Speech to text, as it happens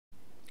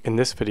In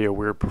this video,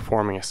 we're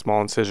performing a small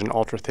incision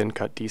ultra-thin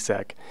cut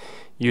DSAEK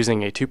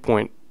using a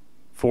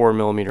 2.4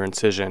 millimeter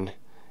incision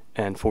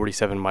and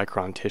 47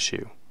 micron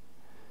tissue.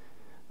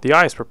 The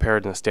eye is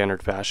prepared in the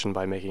standard fashion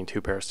by making 2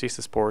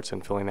 paracesis ports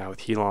and filling that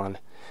with Helon,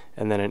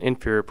 and then an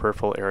inferior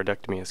peripheral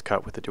aerodectomy is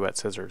cut with the duet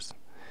scissors.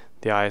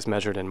 The eye is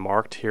measured and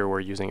marked. Here we're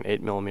using an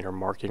 8 millimeter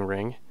marking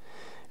ring,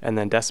 and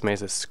then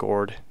Descemet's is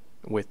scored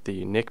with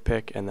the nick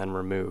pick and then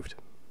removed.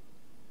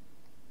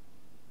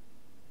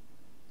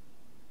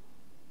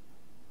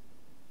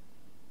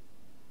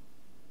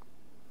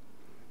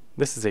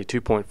 This is a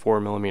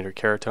 2.4 millimeter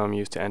keratome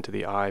used to enter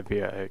the eye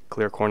via a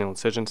clear corneal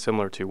incision,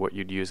 similar to what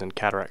you'd use in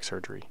cataract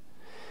surgery.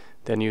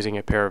 Then, using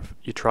a pair of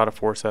Ultrathin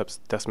forceps,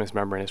 Descemet's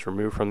membrane is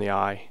removed from the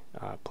eye,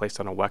 placed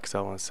on a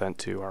Wexel, and sent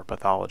to our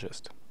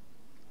pathologist.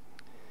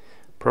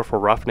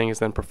 Peripheral roughening is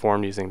then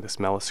performed using the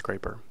Smellis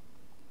scraper.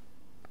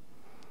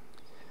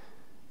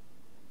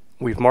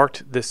 We've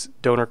marked this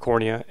donor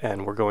cornea,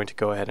 and we're going to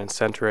go ahead and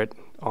center it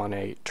on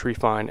a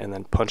trephine and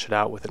then punch it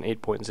out with an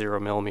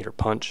 8.0 millimeter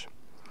punch.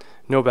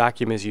 No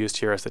vacuum is used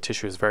here as the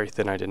tissue is very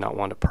thin. I did not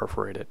want to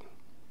perforate it.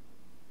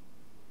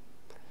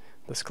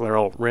 The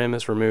scleral rim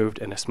is removed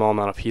and a small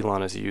amount of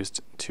Helon is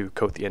used to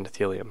coat the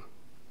endothelium.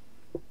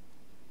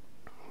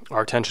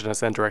 Our attention is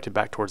then directed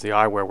back towards the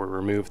eye, where we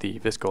remove the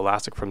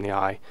viscoelastic from the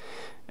eye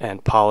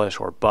and polish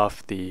or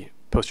buff the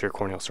posterior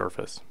corneal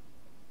surface.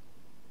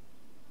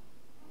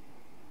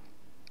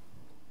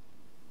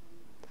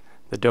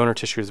 The donor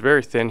tissue is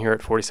very thin here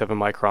at 47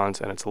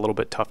 microns, and it's a little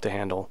bit tough to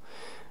handle,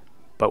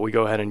 but we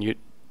go ahead and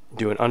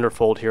do an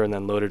underfold here and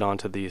then load it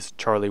onto these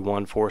Charlie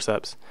 1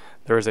 forceps.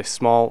 There is a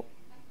small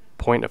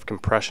point of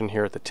compression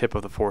here at the tip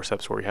of the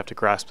forceps where you have to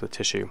grasp the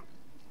tissue.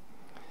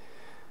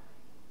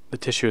 The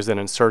tissue is then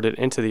inserted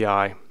into the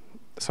eye.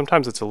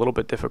 Sometimes it's a little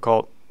bit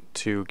difficult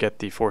to get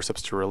the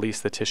forceps to release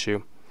the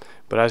tissue,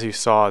 but as you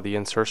saw, the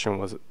insertion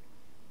was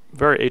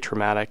very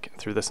atraumatic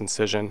through this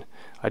incision.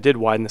 I did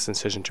widen this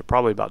incision to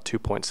probably about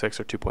 2.6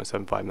 or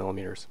 2.75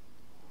 millimeters.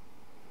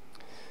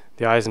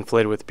 The eye is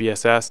inflated with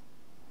BSS,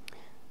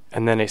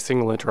 and then a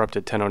single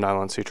interrupted 10-0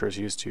 nylon suture is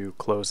used to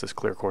close this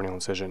clear corneal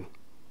incision.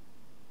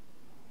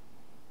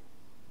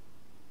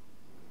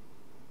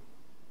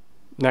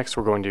 Next,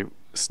 we're going to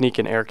sneak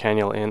an air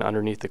cannula in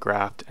underneath the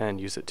graft and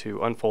use it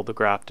to unfold the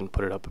graft and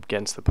put it up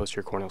against the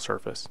posterior corneal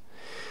surface.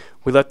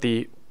 We let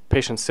the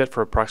patient sit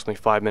for approximately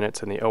 5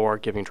 minutes in the OR,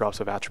 giving drops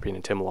of atropine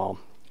and timolol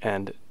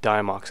and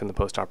Diamox in the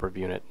postoperative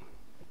unit.